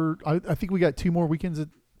for? I think we got two more weekends of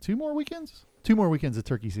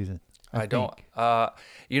turkey season. I don't.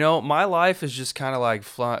 My life is just kind of like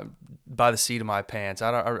flying by the seat of my pants.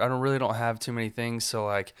 I don't have too many things. So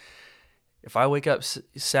like, if I wake up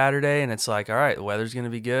Saturday and it's like, all right, the weather's going to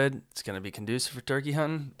be good, it's going to be conducive for turkey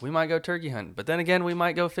hunting, we might go turkey hunting. But then again, we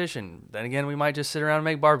might go fishing. Then again, we might just sit around and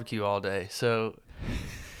make barbecue all day. So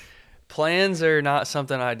plans are not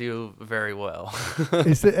something I do very well.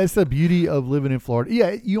 It's the beauty of living in Florida.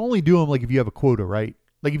 Yeah, you only do them like if you have a quota, right?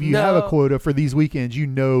 Like if you have a quota for these weekends, you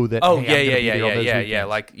know that. Oh, hey, yeah.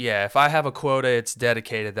 Like, yeah, if I have a quota, it's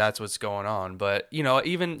dedicated. That's what's going on. But,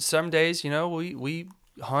 even some days, we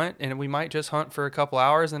hunt and we might just hunt for a couple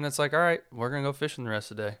hours and it's like, all right, we're going to go fishing the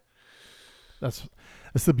rest of the day. That's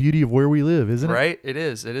the beauty of where we live, isn't it? Right. It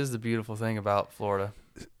is the beautiful thing about Florida.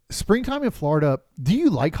 Springtime in Florida. Do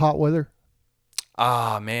you like hot weather?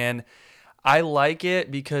 Ah, man, I like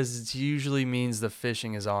it because it usually means the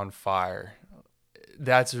fishing is on fire.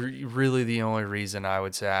 That's really the only reason I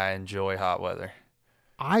would say I enjoy hot weather.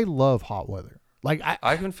 I love hot weather. Like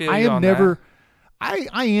I can feel you on that.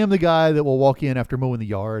 I am the guy that will walk in after mowing the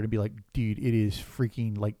yard and be like, dude, it is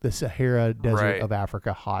freaking like the Sahara Desert of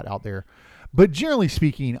Africa hot out there. But generally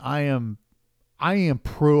speaking, I am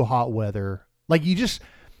pro hot weather. Like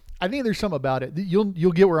I think there's something about it. You'll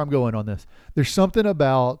get where I'm going on this. There's something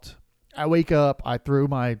about I wake up, I throw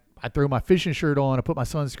my fishing shirt on, I put my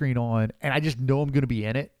sunscreen on, and I just know I'm going to be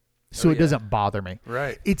in it. So it doesn't bother me.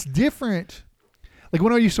 Right. It's different. Like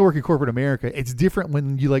when I used to work in corporate America, it's different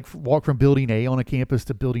when you like walk from building A on a campus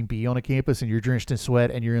to building B on a campus and you're drenched in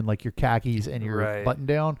sweat and you're in like your khakis and your button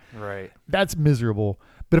down. Right. That's miserable.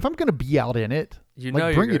 But if I'm going to be out in it,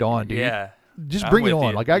 bring it on, dude. Yeah. Just bring it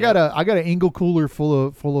on. You. Like I got an Engel cooler full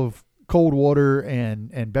of cold water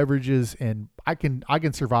and beverages, and I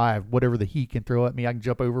can survive whatever the heat can throw at me. I can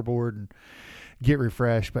jump overboard and get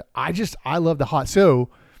refreshed. But I love the hot. So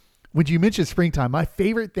when you mentioned springtime, my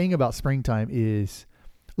favorite thing about springtime is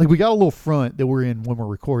like we got a little front that we're in when we're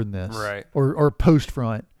recording this, right? Or post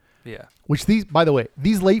front. Yeah. Which by the way,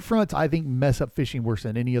 these late fronts I think mess up fishing worse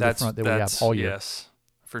than any other front that we have all year. Yes,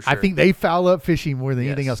 for sure. I think they foul up fishing more than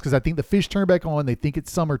anything else because I think the fish turn back on. They think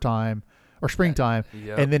it's summertime or springtime,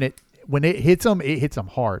 and then when it hits them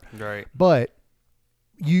hard. Right. But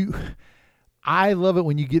I love it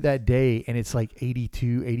when you get that day and it's like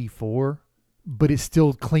 82, 84, but it's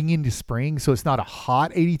still clinging to spring. So it's not a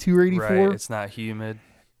hot 82 or 84. Right. It's not humid.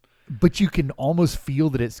 But you can almost feel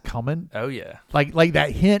that it's coming. Oh, yeah. Like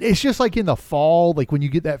that hint. It's just like in the fall, like when you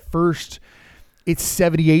get that first, it's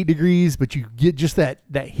 78 degrees, but you get just that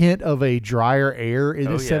hint of a drier air. It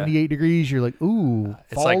is 78 degrees. You're like, ooh,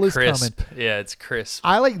 fall like is crisp. coming. Yeah, it's crisp.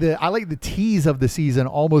 I like the tease of the season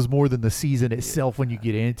almost more than the season itself when you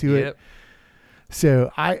get into it.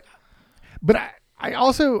 So I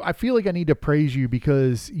feel like I need to praise you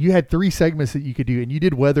because you had 3 segments that you could do and you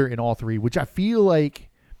did weather in all 3, which I feel like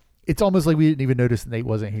it's almost like we didn't even notice that Nate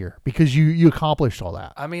wasn't here because you accomplished all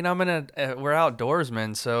that. I mean, we're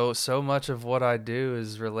outdoorsmen, so much of what I do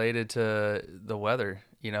is related to the weather.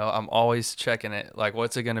 I'm always checking it. Like,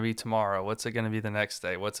 what's it going to be tomorrow? What's it going to be the next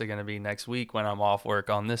day? What's it going to be next week when I'm off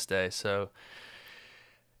work on this day? So,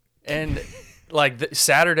 and like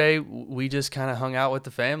Saturday, we just kind of hung out with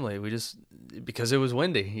the family. Because it was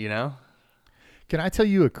windy, Can I tell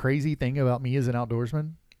you a crazy thing about me as an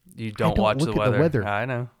outdoorsman? You don't watch the weather. I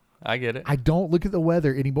know. I get it. I don't look at the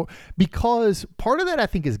weather anymore because part of that I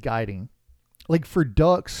think is guiding. Like for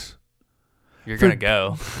ducks, you're going to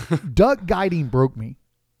go. Duck guiding broke me.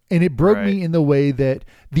 And it broke me in the way that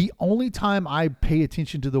the only time I pay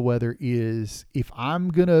attention to the weather is if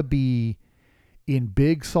I'm going to be in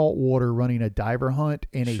big salt water running a diver hunt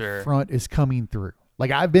and a front is coming through.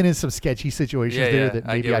 Like I've been in some sketchy situations that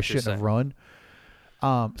maybe I shouldn't have run.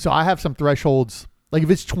 So I have some thresholds. Like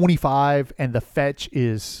if it's 25 and the fetch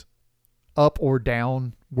is up or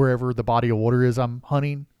down wherever the body of water is I'm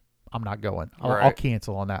hunting, I'm not going. I'll Right.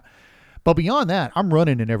 cancel on that. But beyond that, I'm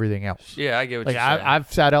running and everything else. Yeah, I get what Like you're saying.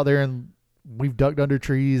 I've sat out there and we've ducked under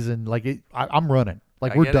trees and like I'm running.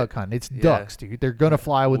 Like I we're get duck it. hunting. It's Yeah. ducks, dude. They're gonna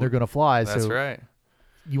fly when they're gonna fly. That's so right.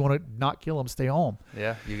 you want to not kill them, stay home.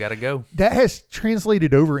 Yeah, you got to go. That has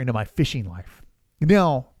translated over into my fishing life.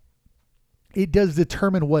 Now, it does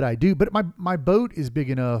determine what I do, but my boat is big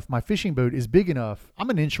enough. My fishing boat is big enough. I'm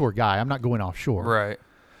an inshore guy. I'm not going offshore. Right.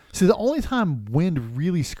 So the only time wind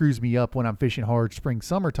really screws me up when I'm fishing hard spring,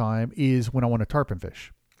 summertime is when I want to tarpon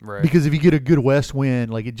fish. Right. Because if you get a good west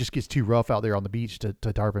wind, like it just gets too rough out there on the beach to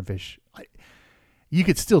tarpon fish. You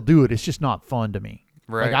could still do it. It's just not fun to me.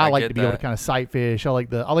 Right. Like I like get to be able to that. kind of sight fish. I like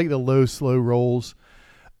the low, slow rolls.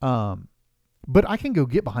 But I can go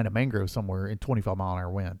get behind a mangrove somewhere in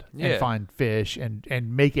 25-mile-an-hour wind Yeah. and find fish and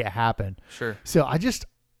make it happen. Sure. So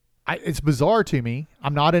it's bizarre to me.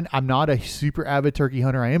 I'm not a super avid turkey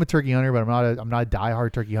hunter. I am a turkey hunter, but I'm not a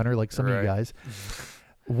diehard turkey hunter like some of you Right. guys.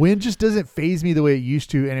 Wind just doesn't phase me the way it used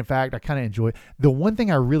to, and in fact, I kind of enjoy it. The one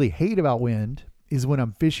thing I really hate about wind is when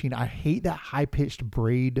I'm fishing. I hate that high pitched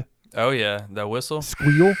braid Oh yeah, that whistle.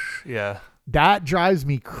 squeal. Yeah. That drives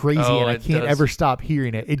me crazy, Oh, and I it can't does. ever stop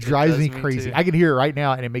hearing it. It drives does me me crazy. too. I can hear it right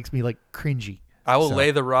now, and it makes me like cringy. I will So-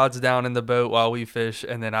 lay the rods down in the boat while we fish,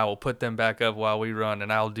 and then I will put them back up while we run,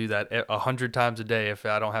 and I'll do that 100 times a day if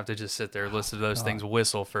I don't have to just sit there and listen to those things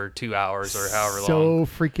whistle for 2 hours or however long. So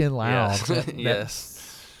freaking loud. Yes. Yes.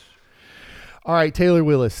 All right, Taylor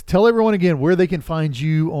Willis. Tell everyone again where they can find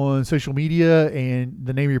you on social media and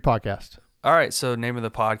the name of your podcast. All right, so name of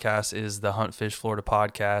the podcast is the Hunt Fish Florida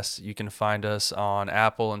Podcast. You can find us on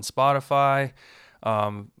Apple and Spotify.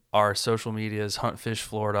 Our social media is Hunt Fish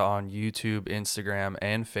Florida on YouTube, Instagram,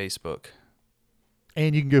 and Facebook.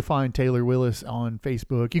 And you can go find Taylor Willis on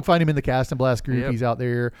Facebook. You can find him in the Cast and Blast group. Yep. He's out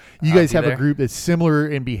there. You I'll guys be have a there. group that's similar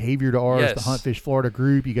in behavior to ours, the Yes. Hunt Fish Florida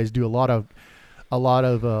group. You guys do a lot of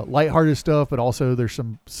lighthearted stuff, but also there's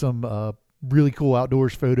some really cool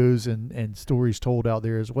outdoors photos and stories told out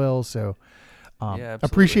there as well. So Yeah, absolutely.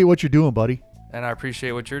 appreciate what you're doing, buddy. And I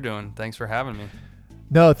appreciate what you're doing. Thanks for having me.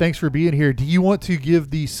 No, thanks for being here. Do you want to give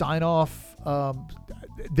the sign off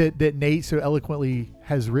that Nate so eloquently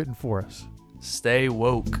has written for us? Stay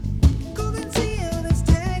woke.